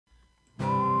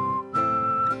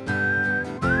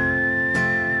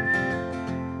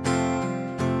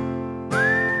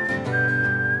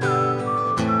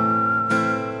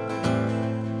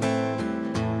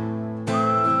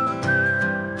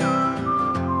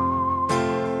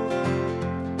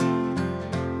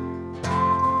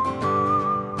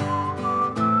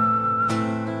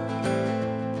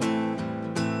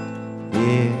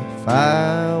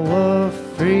I were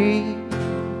free,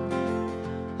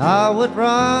 I would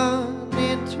run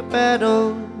into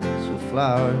battles with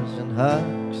flowers and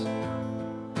hugs,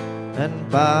 and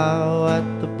bow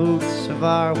at the boots of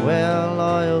our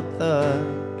well-oiled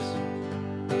thugs.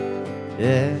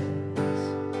 Yes,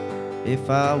 if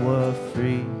I were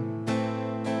free.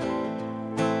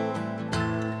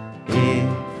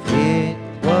 If it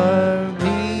were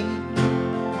me,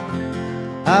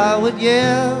 I would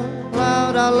yell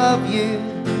out I love you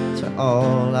to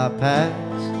all I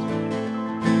passed.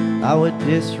 I would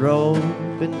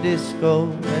disrobe and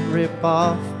disco and rip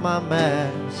off my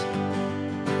mask.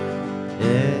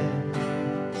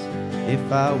 Yes,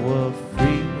 if I were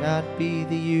free, I'd be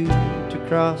the you to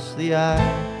cross the aisle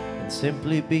and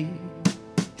simply be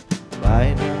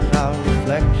finding our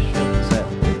reflections at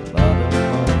the bottom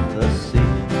of the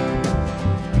sea.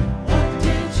 What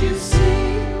did you see?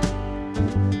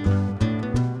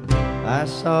 I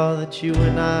saw that you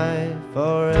and I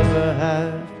forever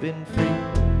have been free.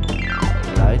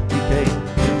 The night became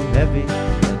too heavy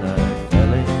and I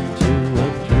fell into a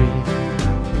dream.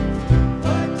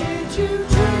 What did you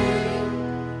dream?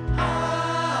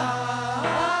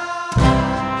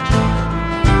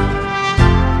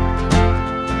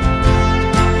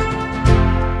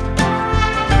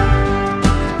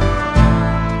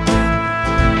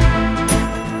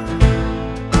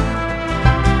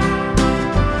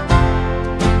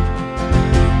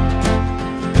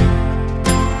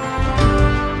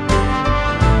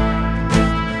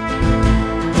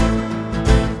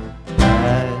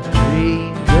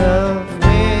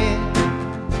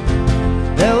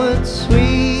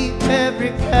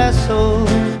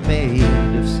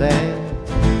 Made of sand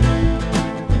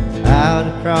out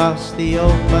across the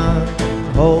open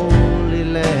holy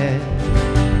land.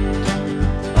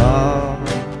 Oh,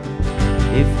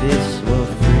 if this were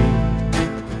free,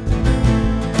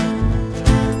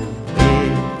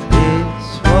 if this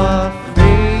were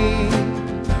free,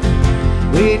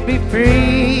 we'd be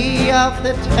free of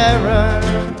the terror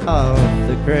of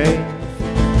the grave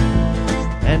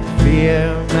and fear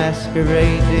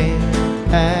masquerading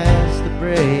as the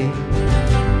brave.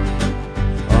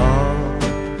 Oh,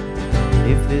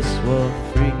 if this were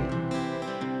free.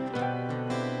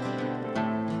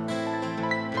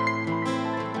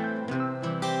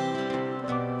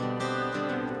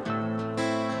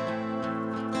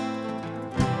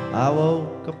 I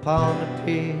woke upon a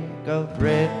pig of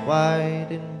red, white,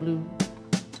 and blue.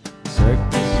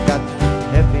 Circus got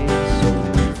heavy, so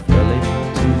we fell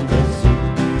into the zoo.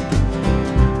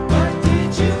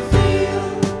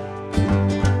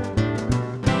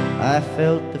 I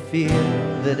felt the fear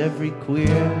that every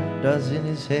queer does in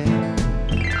his head.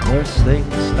 First thing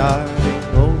starting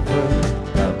over,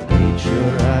 I made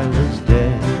sure I was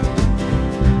dead.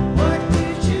 What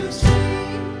did you see?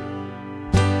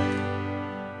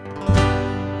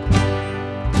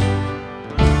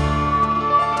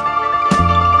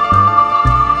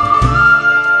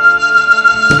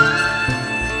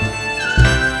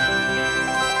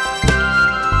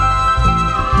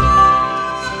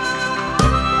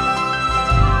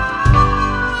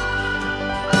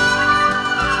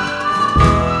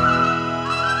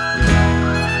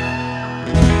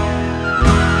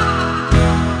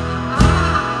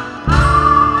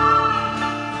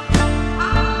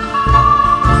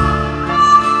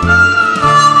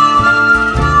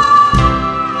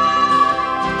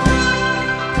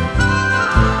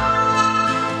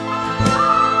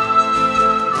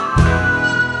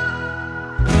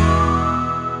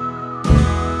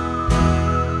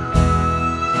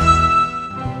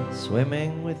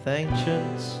 Swimming with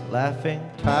ancients, laughing,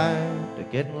 tired of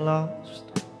getting lost.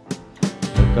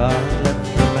 Forgot, let's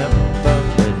remember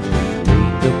when we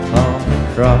leaned upon the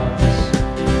cross.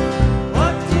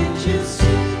 What did you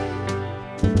see?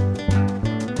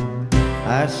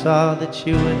 I saw that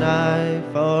you and I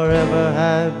forever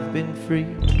have been free.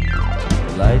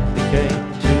 The light became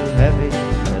too heavy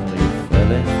and we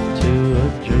fell into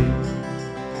a dream.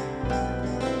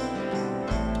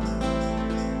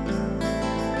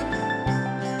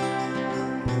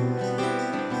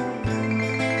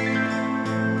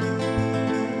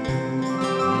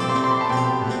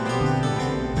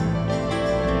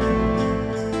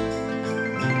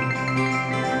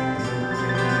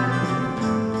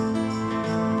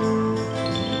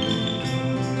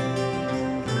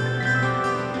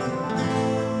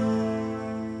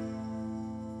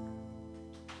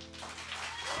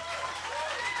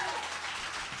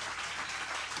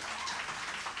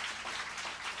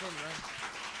 Fun, right?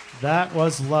 That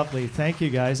was lovely. Thank you,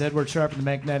 guys. Edward Sharpe and the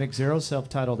Magnetic Zeros,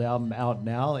 self-titled album out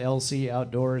now. LC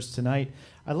Outdoors tonight.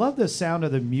 I love the sound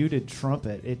of the muted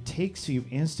trumpet. It takes you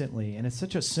instantly, and it's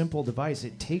such a simple device.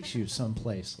 It takes you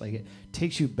someplace. Like it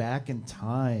takes you back in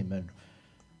time, and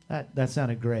that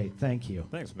sounded great. Thank you.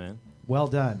 Thanks, man. Well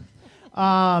done.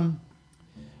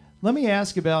 Let me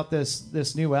ask about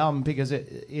this new album, because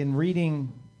in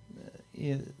reading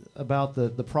about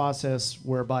the process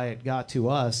whereby it got to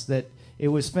us, that it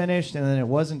was finished and then it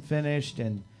wasn't finished,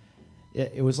 and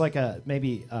it was like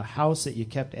maybe a house that you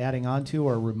kept adding on to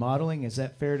or remodeling. Is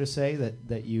that fair to say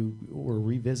that you were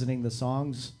revisiting the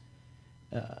songs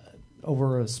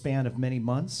over a span of many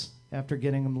months after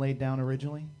getting them laid down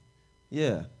originally?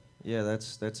 Yeah,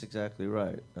 that's exactly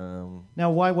right.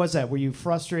 Now, why was that? Were you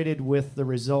frustrated with the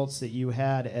results that you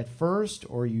had at first,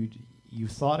 or you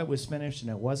thought it was finished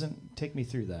and it wasn't? Take me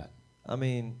through that. I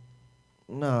mean,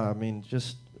 no,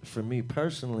 just for me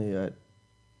personally, they're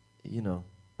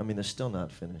still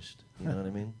not finished. You know what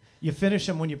I mean? You finish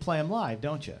them when you play them live,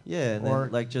 don't you? Yeah, and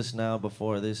then, like just now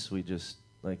before this, we just,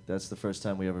 like, that's the first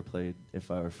time we ever played If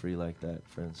I Were Free like that,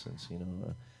 for instance,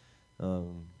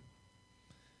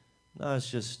 No,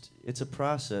 it's a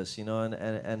process,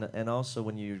 and also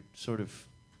when you're sort of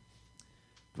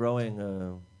growing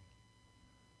a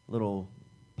little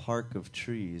park of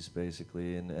trees,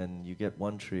 basically, and you get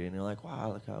one tree and you're like,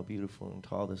 wow, look how beautiful and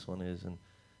tall this one is, and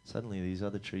suddenly these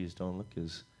other trees don't look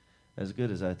as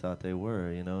good as I thought they were,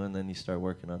 and then you start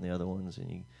working on the other ones,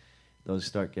 and those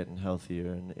start getting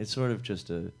healthier, and it's sort of just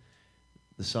the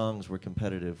songs were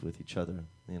competitive with each other,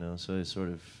 so it sort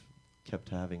of kept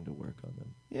having to work on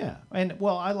them. Yeah, and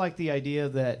well, I like the idea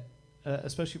that,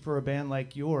 especially for a band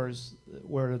like yours,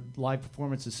 where live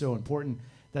performance is so important,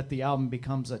 that the album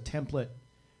becomes a template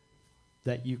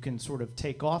that you can sort of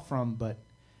take off from. But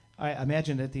I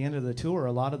imagine at the end of the tour,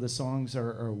 a lot of the songs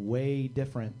are way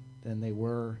different than they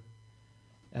were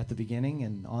at the beginning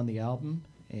and on the album.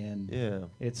 And yeah,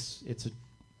 it's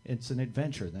an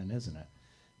adventure then, isn't it?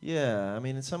 Yeah,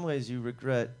 in some ways you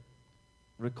regret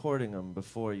recording them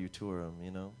before you tour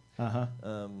them,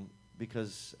 Uh-huh.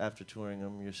 Because after touring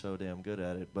them, you're so damn good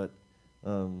at it. But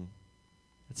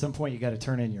at some point, you got to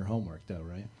turn in your homework, though,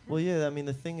 right? Well, yeah.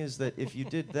 The thing is that if you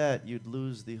did that, you'd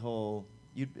lose the whole.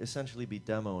 You'd essentially be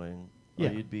demoing, or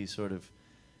Yeah. you'd be sort of,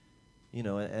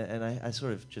 And I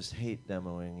sort of just hate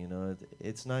demoing.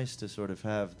 It's nice to sort of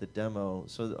have the demo.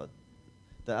 So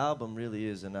the album really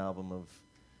is an album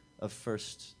of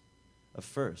firsts.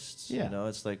 Yeah.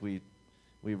 It's like we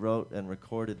wrote and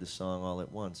recorded the song all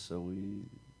at once. So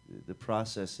the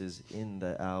process is in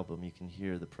the album. You can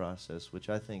hear the process, which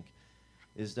I think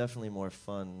is definitely more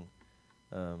fun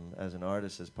as an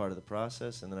artist, as part of the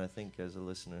process, and then I think as a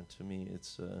listener, to me,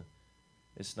 it's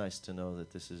nice to know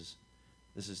that this is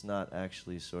not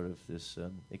actually sort of this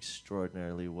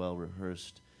extraordinarily well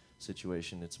rehearsed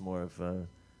situation. It's more of a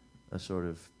sort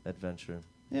of adventure.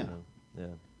 Yeah.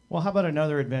 Yeah. Well, how about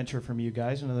another adventure from you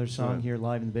guys? Another song Sure. here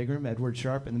live in the big room. Edward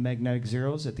Sharpe and the Magnetic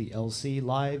Zeros at the LC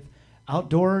Live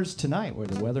Outdoors tonight, where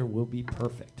the weather will be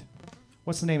perfect.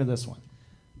 What's the name of this one?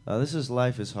 This is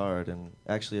Life is Hard, and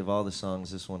actually of all the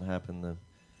songs, this one happened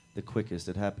the quickest.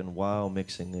 It happened while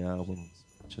mixing the album,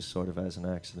 just sort of as an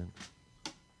accident.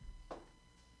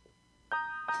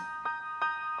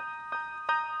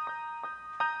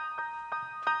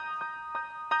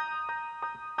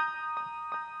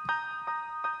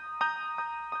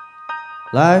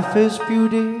 Life is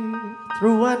beauty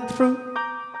through and through.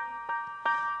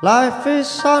 Life is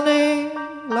sunny,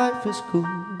 life is cool.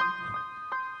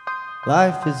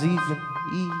 Life is even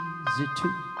easy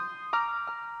too.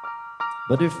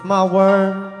 But if my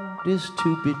word is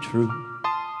to be true,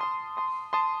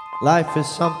 life is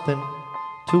something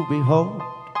to behold.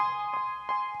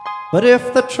 But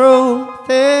if the truth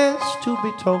is to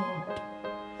be told,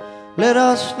 let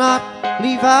us not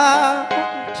leave out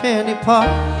any part.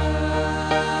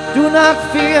 Do not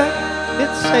fear,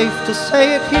 it's safe to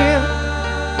say it here.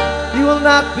 You will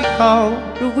not be called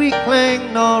a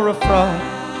weakling nor a fraud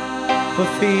for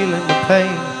feeling the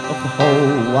pain of the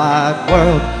whole wide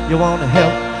world. You want to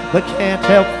help, but can't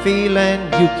help feeling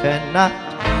you cannot.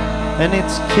 And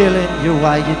it's killing you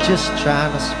while you're just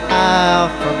trying to smile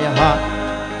from your heart.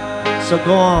 So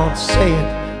go on, say it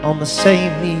on the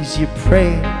same knees you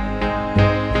pray.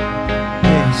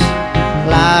 Yes,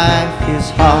 life is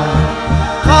hard.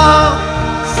 Come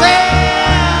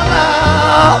celebrate.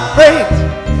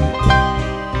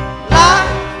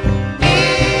 Life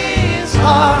is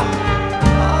hard.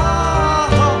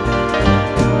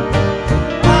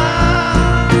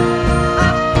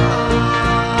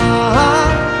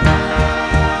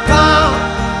 Come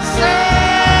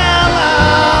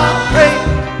celebrate.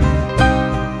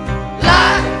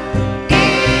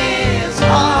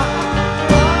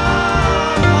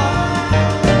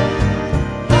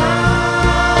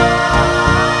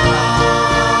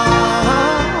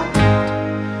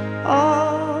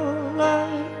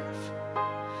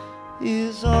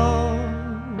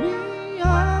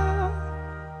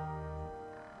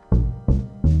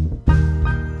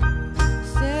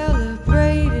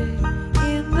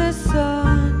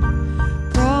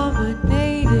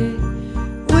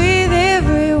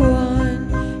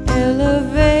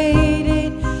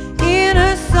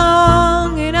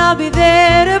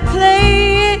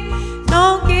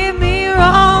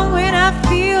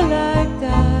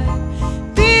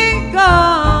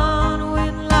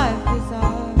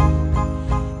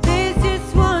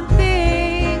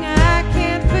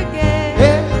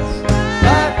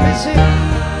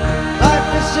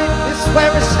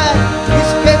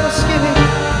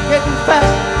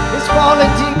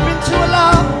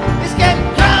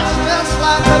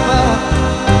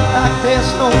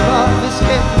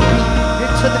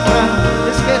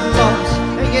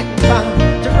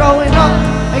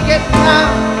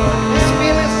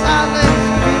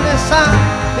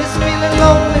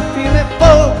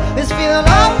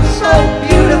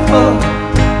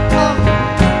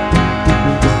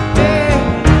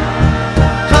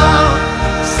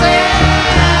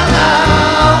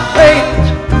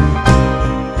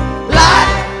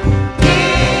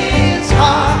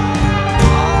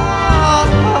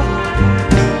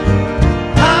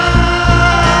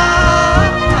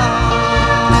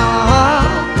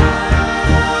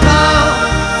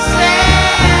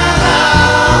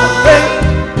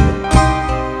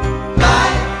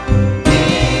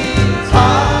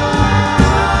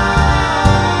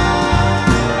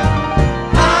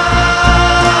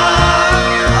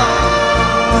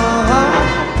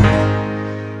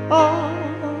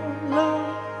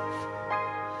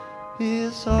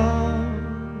 that's all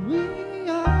we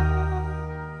are.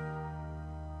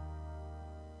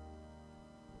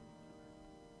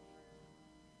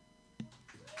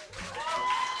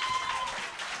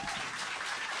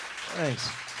 Thanks.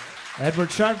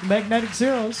 Edward Sharpe, Magnetic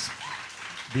Zeros.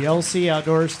 The LC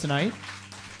Outdoors tonight.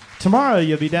 Tomorrow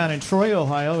you'll be down in Troy,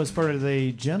 Ohio as part of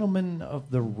the Gentlemen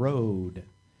of the Road.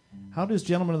 How does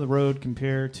Gentlemen of the Road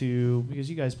compare to, because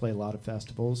you guys play a lot of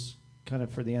festivals, kind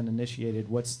of for the uninitiated,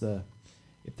 what's the,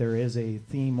 if there is a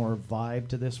theme or vibe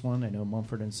to this one? I know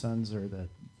Mumford and Sons are the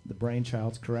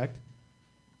brainchilds, correct?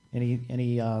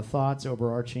 Any thoughts,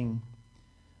 overarching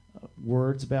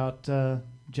words about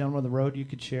Gentlemen of the Road you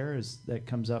could share as that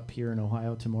comes up here in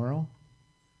Ohio tomorrow?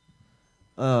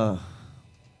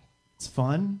 It's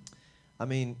fun. I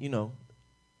mean,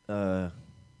 I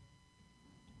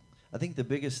think the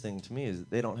biggest thing to me is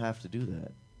they don't have to do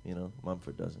that.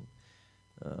 Mumford doesn't.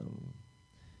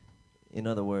 In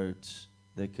other words,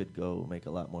 they could go make a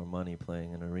lot more money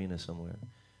playing an arena somewhere,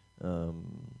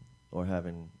 or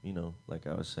having, like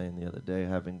I was saying the other day,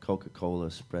 having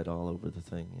Coca-Cola spread all over the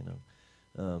thing.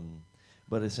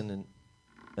 But it's an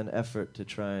effort to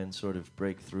try and sort of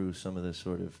break through some of the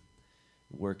sort of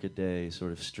workaday,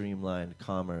 sort of streamlined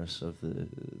commerce of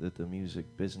that the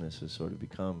music business has sort of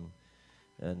become,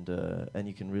 and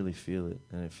you can really feel it,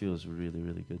 and it feels really,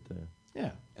 really good there.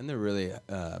 Yeah, and they're really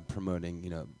promoting,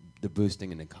 the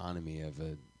boosting an economy of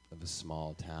a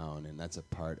small town, and that's a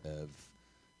part of,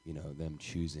 them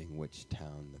choosing which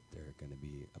town that they're going to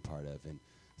be a part of, and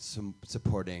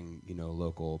supporting,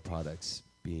 local products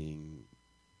being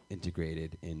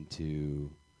integrated into,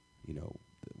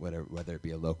 whether it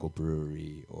be a local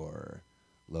brewery or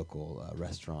local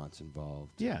restaurants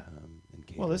involved. Yeah. In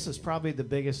Well, this is catering. probably the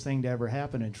biggest thing to ever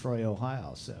happen in Troy,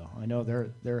 Ohio. So I know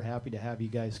they're happy to have you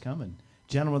guys coming.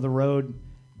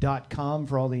 GentlemanoftheRoad.com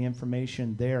for all the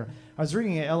information there. I was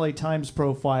reading an LA Times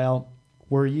profile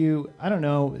where I don't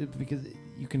know, because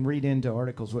you can read into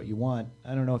articles what you want.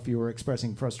 I don't know if you were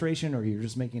expressing frustration or you're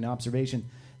just making an observation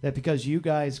that because you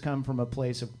guys come from a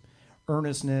place of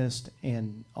earnestness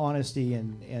and honesty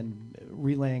and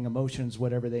relaying emotions,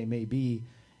 whatever they may be,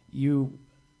 you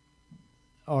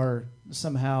are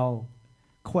somehow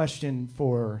questioned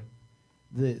for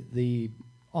the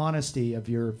honesty of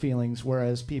your feelings,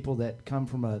 whereas people that come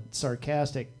from a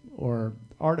sarcastic or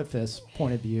artifice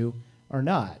point of view are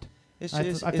not.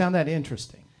 I found that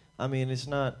interesting. I mean, it's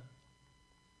not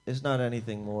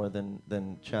anything more than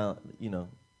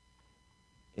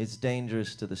it's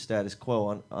dangerous to the status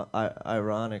quo.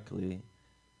 Ironically,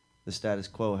 the status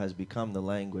quo has become the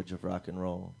language of rock and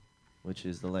roll, which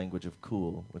is the language of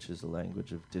cool, which is the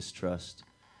language of distrust,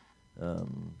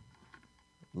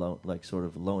 like sort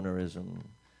of lonerism,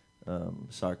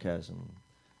 sarcasm,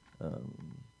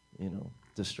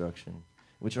 destruction,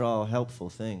 which are all helpful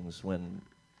things when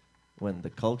the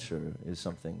culture is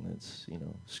something that's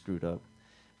screwed up.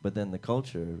 But then the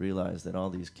culture realized that all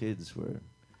these kids were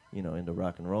into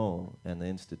rock and roll, and the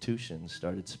institutions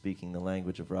started speaking the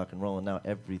language of rock and roll, and now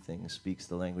everything speaks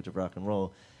the language of rock and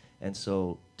roll. And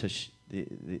so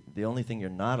the only thing you're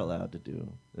not allowed to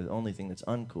do, the only thing that's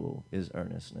uncool, is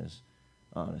earnestness,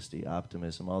 honesty,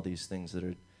 optimism, all these things that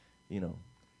are,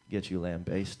 get you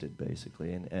lambasted,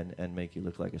 basically, and make you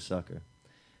look like a sucker.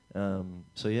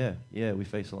 So yeah, we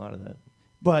face a lot of that.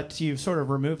 But you've sort of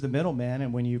removed the middleman,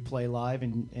 and when you play live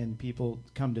and people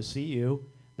come to see you,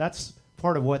 that's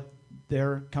part of what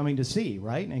they're coming to see,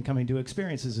 right? And coming to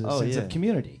experience is a sense of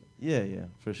community. Yeah,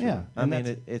 for sure. Yeah, I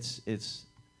mean, it's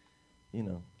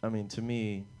I mean, to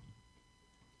me,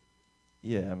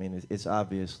 yeah, I mean, it's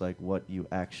obvious, like, what you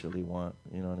actually want,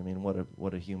 you know what I mean?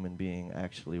 What a human being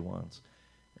actually wants.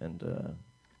 And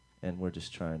we're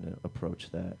just trying to approach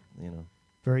that,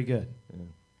 Very good. Yeah.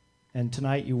 And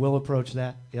tonight you will approach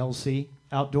that. LC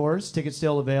Outdoors. Tickets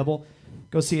still available.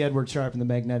 Go see Edward Sharpe and the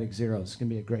Magnetic Zeros. It's going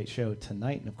to be a great show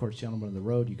tonight. And, of course, Gentlemen of the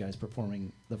Road, you guys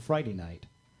performing the Friday night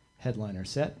headliner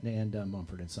set. And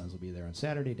Mumford and Sons will be there on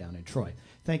Saturday down in Troy.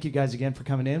 Thank you guys again for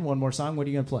coming in. One more song. What are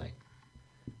you going to play?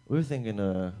 We were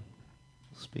thinking,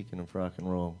 speaking of rock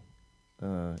and roll,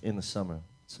 In the Summer.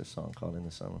 It's a song called In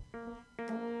the Summer.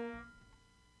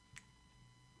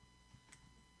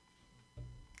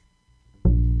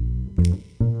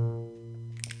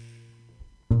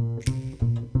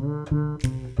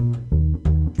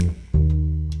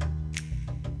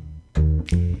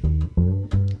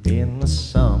 In the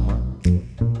summer,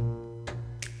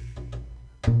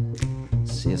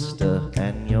 sister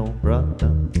and your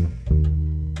brother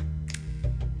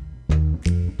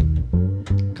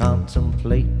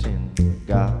contemplating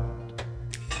God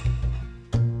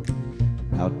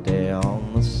out there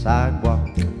on the sidewalk,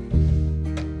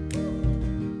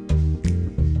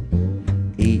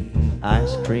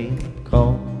 ice cream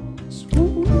cones.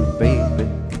 Ooh, baby,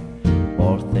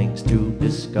 more things to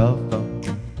discover.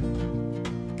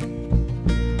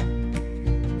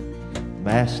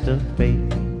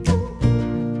 Masturbating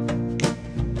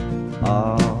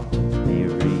on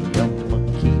Miriam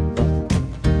Makeba.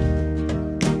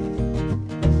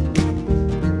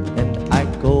 And I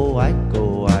go, I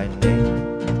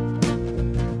name.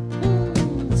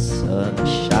 The sun is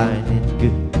shining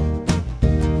good.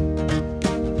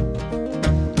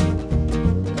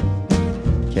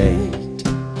 Can't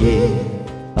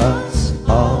give us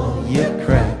all your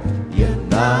crap, you're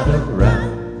not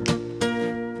around.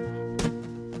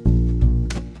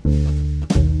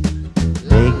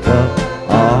 Makeup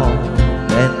on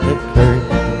and the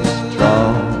curtains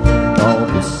drawn, all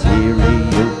the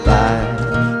cereal by,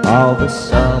 all the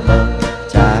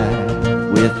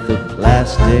summertime with the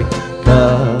plastic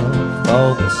cup,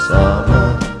 all the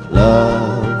summer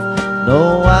love.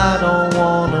 No, I don't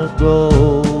wanna go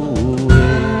away.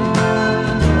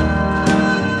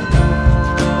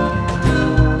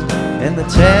 And the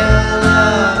television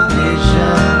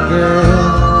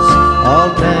girls all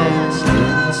danced in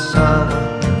the summer.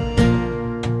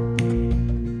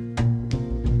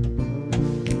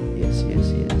 Yes, yes,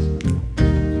 yes.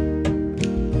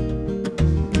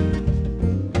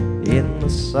 In the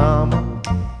summer.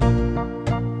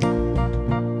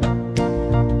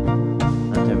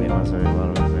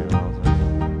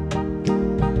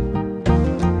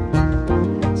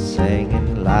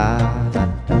 Singing la da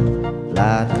da,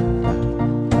 la da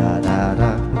da, la da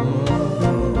da,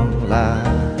 la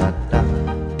da da,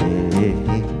 eh,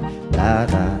 la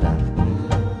da da,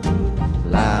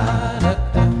 la da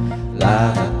da, la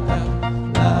da da,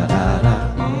 la da da,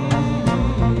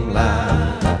 la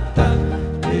da da,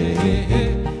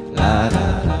 eh, la da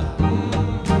da,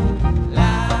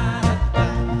 la da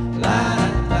da, la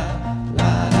da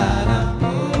da,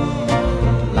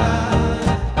 la da da,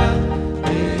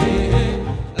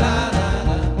 la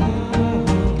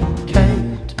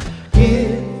can't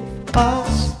give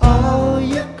us all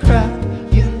your crap,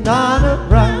 you're not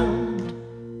around.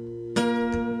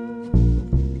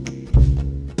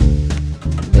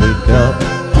 Makeup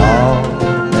on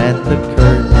and the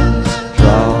curtains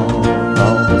drawn,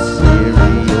 all the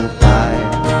cereal by,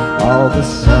 all the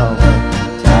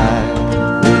summertime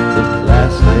with the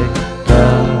plastic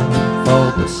cup for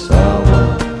the summer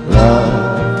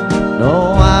love. No,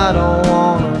 I don't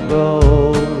wanna go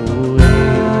away.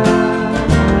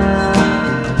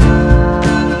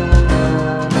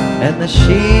 And the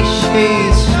she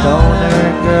stoner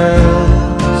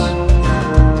girls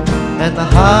and the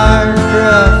hard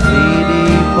graffiti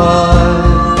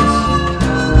boys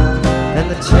and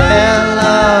the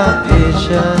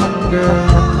television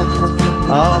girls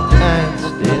all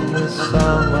danced in the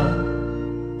summer.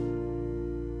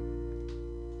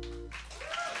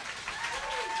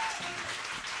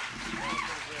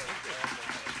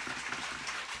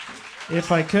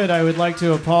 If I could, I would like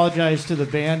to apologize to the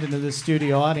band and to the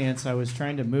studio audience. I was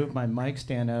trying to move my mic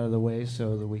stand out of the way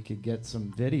so that we could get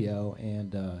some video,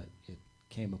 and it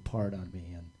came apart on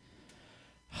me. And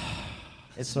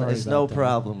It's sorry no about that.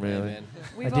 problem, really.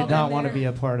 I did not want to be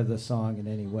a part of the song in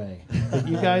any way. But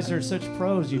you guys are such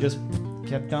pros. You just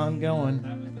kept on going.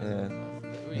 All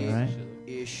right.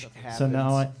 So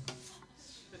now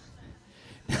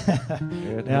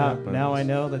now I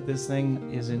know that this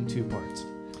thing is in two parts.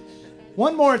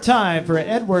 One more time for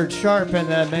Edward Sharpe and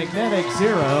the Magnetic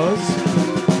Zeros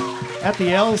at the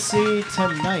LC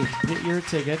tonight. Get your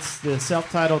tickets. The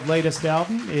self-titled latest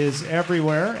album is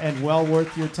everywhere and well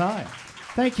worth your time.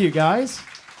 Thank you, guys.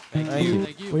 Thank you.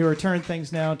 We return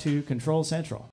things now to Control Central.